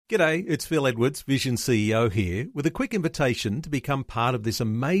G'day, it's Phil Edwards, Vision CEO here, with a quick invitation to become part of this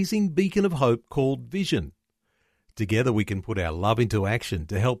amazing beacon of hope called Vision. Together we can put our love into action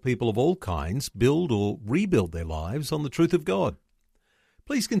to help people of all kinds build or rebuild their lives on the truth of God.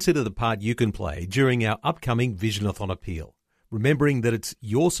 Please consider the part you can play during our upcoming Visionathon appeal, remembering that it's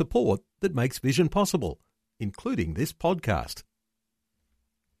your support that makes Vision possible, including this podcast.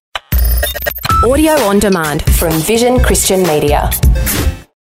 Audio on demand from Vision Christian Media.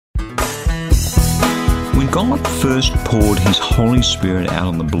 When God first poured His Holy Spirit out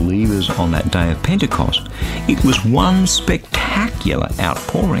on the believers on that day of Pentecost, it was one spectacular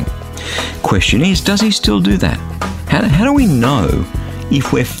outpouring. Question is, does He still do that? How do we know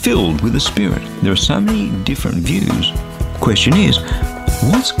if we're filled with the Spirit? There are so many different views. Question is,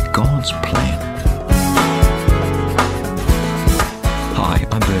 what's God's plan? Hi,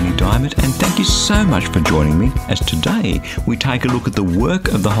 I'm Bernie Diamond, and thank you so much for joining me as today we take a look at the work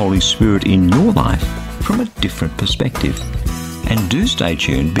of the Holy Spirit in your life from a different perspective. And do stay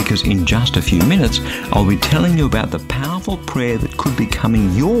tuned, because in just a few minutes I'll be telling you about the powerful prayer that could be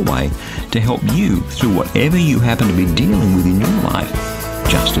coming your way to help you through whatever you happen to be dealing with in your life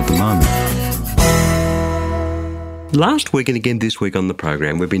just at the moment. Last week and again this week on the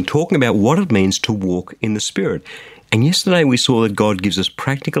program, we've been talking about what it means to walk in the Spirit. And yesterday we saw that God gives us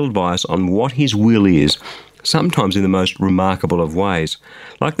practical advice on what His will is, sometimes in the most remarkable of ways,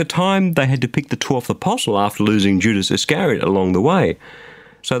 like the time they had to pick the 12th apostle after losing Judas Iscariot along the way.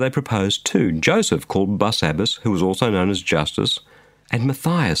 So they proposed two, Joseph, called Barsabbas, who was also known as Justus, and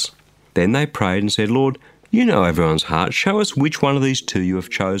Matthias. Then they prayed and said, Lord, you know everyone's heart. Show us which one of these two you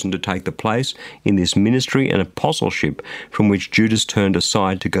have chosen to take the place in this ministry and apostleship from which Judas turned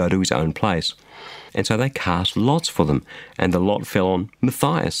aside to go to his own place. And so they cast lots for them, and the lot fell on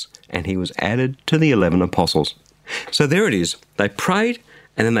Matthias, and he was added to the 11 apostles. So there it is. They prayed,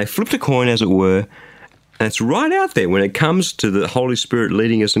 and then they flipped a coin, as it were, and it's right out there when it comes to the Holy Spirit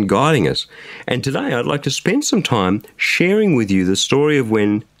leading us and guiding us. And today I'd like to spend some time sharing with you the story of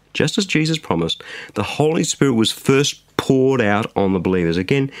when, just as Jesus promised, the Holy Spirit was first poured out on the believers.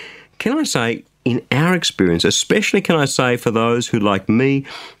 Again, can I say, in our experience, especially can I say for those who, like me,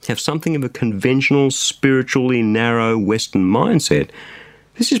 have something of a conventional, spiritually narrow Western mindset,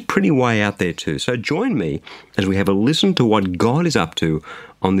 this is pretty way out there too. So join me as we have a listen to what God is up to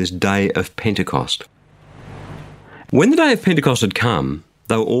on this day of Pentecost. When the day of Pentecost had come,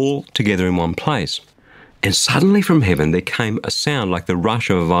 they were all together in one place. And suddenly from heaven there came a sound like the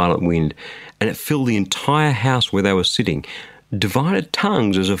rush of a violent wind, and it filled the entire house where they were sitting. Divided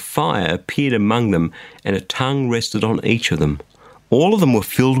tongues as of fire appeared among them, and a tongue rested on each of them. All of them were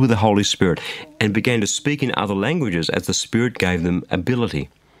filled with the Holy Spirit and began to speak in other languages as the Spirit gave them ability.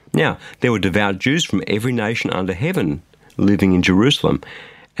 Now, there were devout Jews from every nation under heaven living in Jerusalem,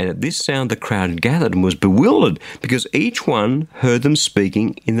 and at this sound the crowd gathered and was bewildered, because each one heard them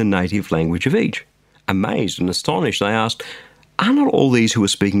speaking in the native language of each. Amazed and astonished, they asked, "Are not all these who are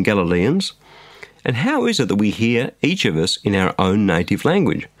speaking Galileans? And how is it that we hear, each of us, in our own native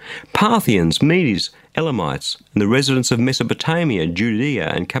language? Parthians, Medes, Elamites, and the residents of Mesopotamia,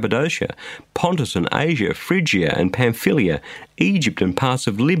 Judea and Cappadocia, Pontus and Asia, Phrygia and Pamphylia, Egypt and parts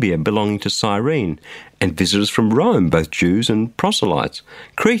of Libya belonging to Cyrene, and visitors from Rome, both Jews and proselytes,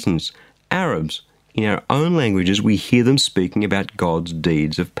 Cretans, Arabs, in our own languages we hear them speaking about God's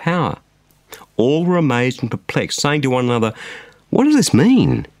deeds of power." All were amazed and perplexed, saying to one another, "What does this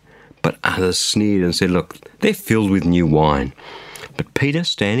mean?" But others sneered and said, "Look, they're filled with new wine." But Peter,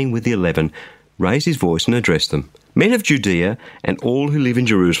 standing with the 11, raised his voice and addressed them. "Men of Judea and all who live in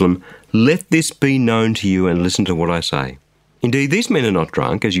Jerusalem, let this be known to you, and listen to what I say. Indeed, these men are not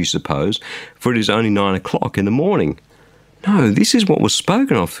drunk, as you suppose, for it is only 9 o'clock in the morning. No, this is what was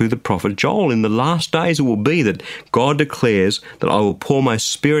spoken of through the prophet Joel. In the last days it will be that God declares that I will pour my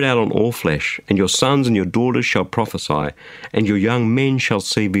Spirit out on all flesh, and your sons and your daughters shall prophesy, and your young men shall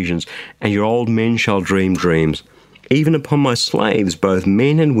see visions, and your old men shall dream dreams. Even upon my slaves, both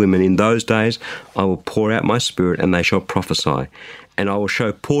men and women, in those days I will pour out my Spirit, and they shall prophesy. And I will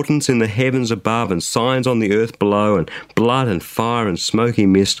show portents in the heavens above, and signs on the earth below, and blood and fire and smoky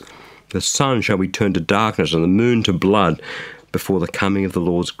mist. The sun shall be turned to darkness and the moon to blood before the coming of the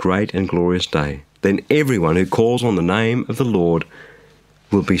Lord's great and glorious day. Then everyone who calls on the name of the Lord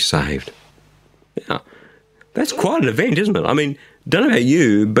will be saved." Now, that's quite an event, isn't it? I mean, don't know about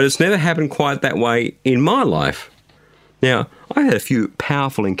you, but it's never happened quite that way in my life. Now, I had a few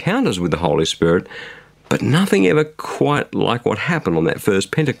powerful encounters with the Holy Spirit, but nothing ever quite like what happened on that first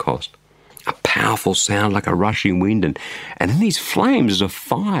Pentecost. a powerful sound like a rushing wind, and then these flames of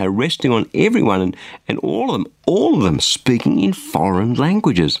fire resting on everyone, and all of them speaking in foreign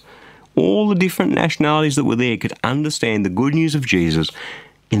languages. All the different nationalities that were there could understand the good news of Jesus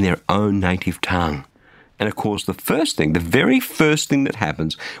in their own native tongue. And of course, the very first thing that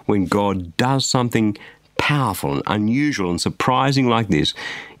happens when God does something powerful and unusual and surprising like this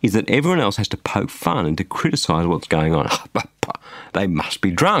is that everyone else has to poke fun and to criticize what's going on. They must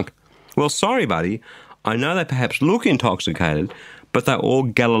be drunk. Well, sorry, buddy. I know they perhaps look intoxicated, but they're all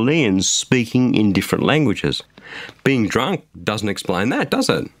Galileans speaking in different languages. Being drunk doesn't explain that, does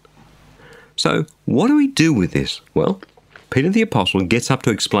it? So what do we do with this? Well, Peter the Apostle gets up to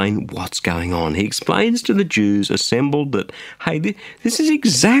explain what's going on. He explains to the Jews assembled that, hey, this is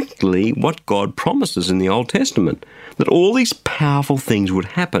exactly what God promises in the Old Testament, that all these powerful things would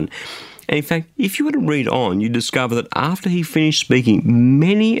happen. And in fact, if you were to read on, you discover that after he finished speaking,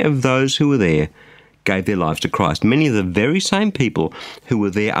 many of those who were there gave their lives to Christ. Many of the very same people who were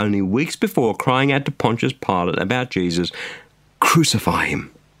there only weeks before crying out to Pontius Pilate about Jesus, crucify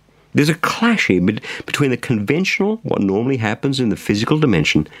him. There's a clash here between the conventional, what normally happens in the physical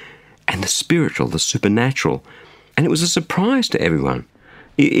dimension, and the spiritual, the supernatural. And it was a surprise to everyone.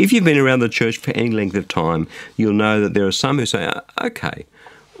 If you've been around the church for any length of time, you'll know that there are some who say, okay,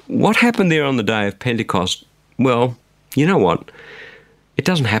 what happened there on the day of Pentecost? Well, you know what? It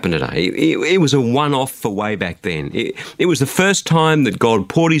doesn't happen today. It was a one-off for way back then. It was the first time that God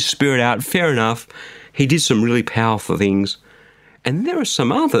poured his Spirit out. Fair enough. He did some really powerful things. And there are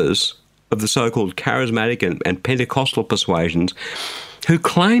some others of the so-called charismatic and Pentecostal persuasions who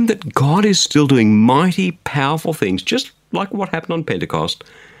claim that God is still doing mighty, powerful things, just like what happened on Pentecost,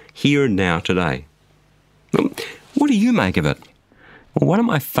 here and now today. What do you make of it? Well, one of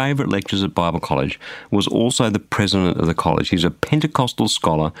my favourite lecturers at Bible College was also the president of the college. He's a Pentecostal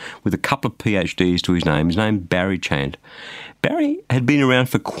scholar with a couple of PhDs to his name. His name's Barry Chant. Barry had been around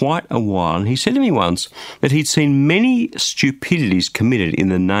for quite a while, and he said to me once that he'd seen many stupidities committed in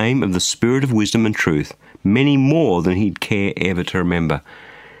the name of the Spirit of wisdom and truth, many more than he'd care ever to remember.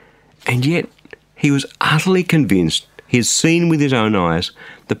 And yet, he was utterly convinced he had seen with his own eyes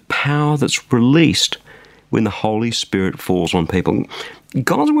the power that's released when the Holy Spirit falls on people.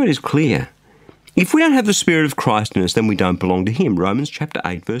 God's word is clear. If we don't have the Spirit of Christ in us, then we don't belong to him. Romans chapter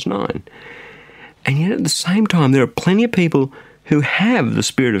 8, verse 9. And yet at the same time, there are plenty of people who have the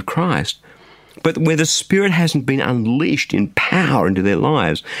Spirit of Christ, but where the Spirit hasn't been unleashed in power into their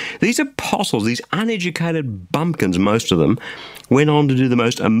lives. These apostles, these uneducated bumpkins, most of them, went on to do the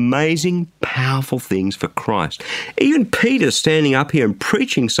most amazing, powerful things for Christ. Even Peter standing up here and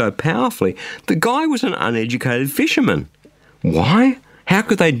preaching so powerfully, the guy was an uneducated fisherman. Why? How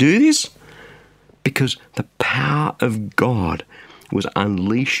could they do this? Because the power of God was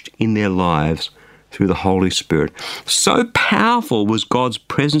unleashed in their lives through the Holy Spirit. So powerful was God's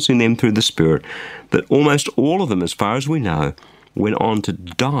presence in them through the Spirit that almost all of them, as far as we know, went on to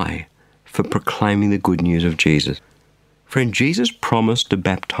die for proclaiming the good news of Jesus. Friend, Jesus promised to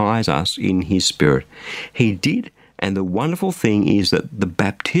baptize us in his Spirit. He did, and the wonderful thing is that the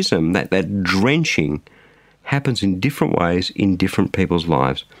baptism, that drenching, happens in different ways in different people's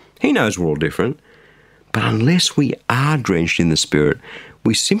lives. He knows we're all different, but unless we are drenched in the Spirit,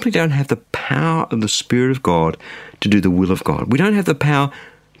 we simply don't have the power of the Spirit of God to do the will of God. We don't have the power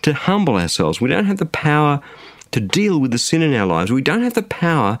to humble ourselves. We don't have the power to deal with the sin in our lives. We don't have the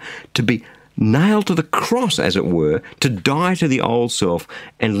power to be nailed to the cross, as it were, to die to the old self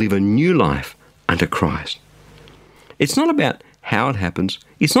and live a new life unto Christ. It's not about how it happens.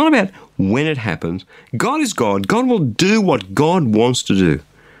 It's not about when it happens. God is God. God will do what God wants to do.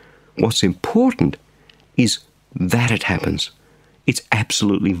 What's important is that it happens. It's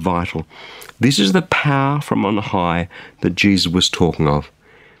absolutely vital. This is the power from on high that Jesus was talking of.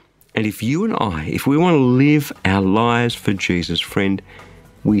 And if you and I, if we want to live our lives for Jesus, friend,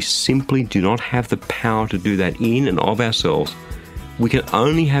 we simply do not have the power to do that in and of ourselves. We can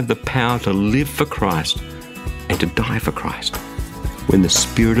only have the power to live for Christ and to die for Christ when the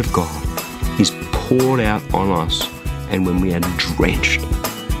Spirit of God is poured out on us and when we are drenched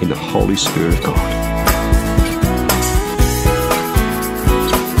in the Holy Spirit of God.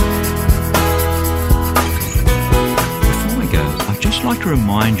 I'd like to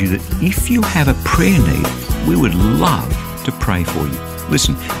remind you that if you have a prayer need, we would love to pray for you.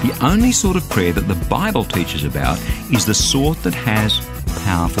 Listen, the only sort of prayer that the Bible teaches about is the sort that has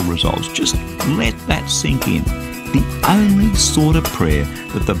powerful results. Just let that sink in. The only sort of prayer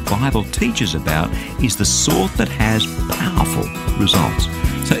that the Bible teaches about is the sort that has powerful results.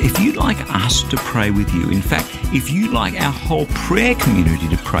 So if you'd like us to pray with you, in fact, if you'd like our whole prayer community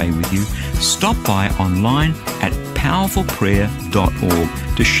to pray with you, stop by online at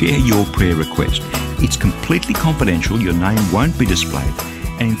powerfulprayer.org to share your prayer request. It's completely confidential. Your name won't be displayed.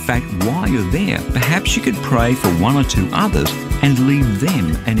 And in fact, while you're there, perhaps you could pray for one or two others and leave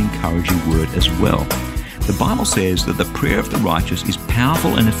them an encouraging word as well. The Bible says that the prayer of the righteous is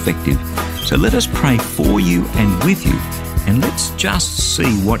powerful and effective. So let us pray for you and with you. And let's just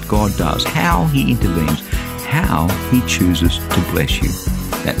see what God does, how He intervenes, how He chooses to bless you.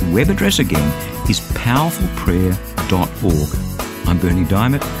 That web address again is powerfulprayer.org. I'm Bernie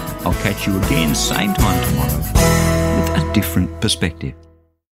Diamond. I'll catch you again same time tomorrow with a different perspective.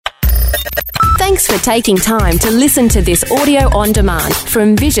 Thanks for taking time to listen to this audio on demand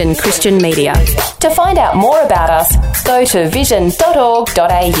from Vision Christian Media. To find out more about us, go to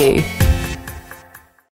vision.org.au.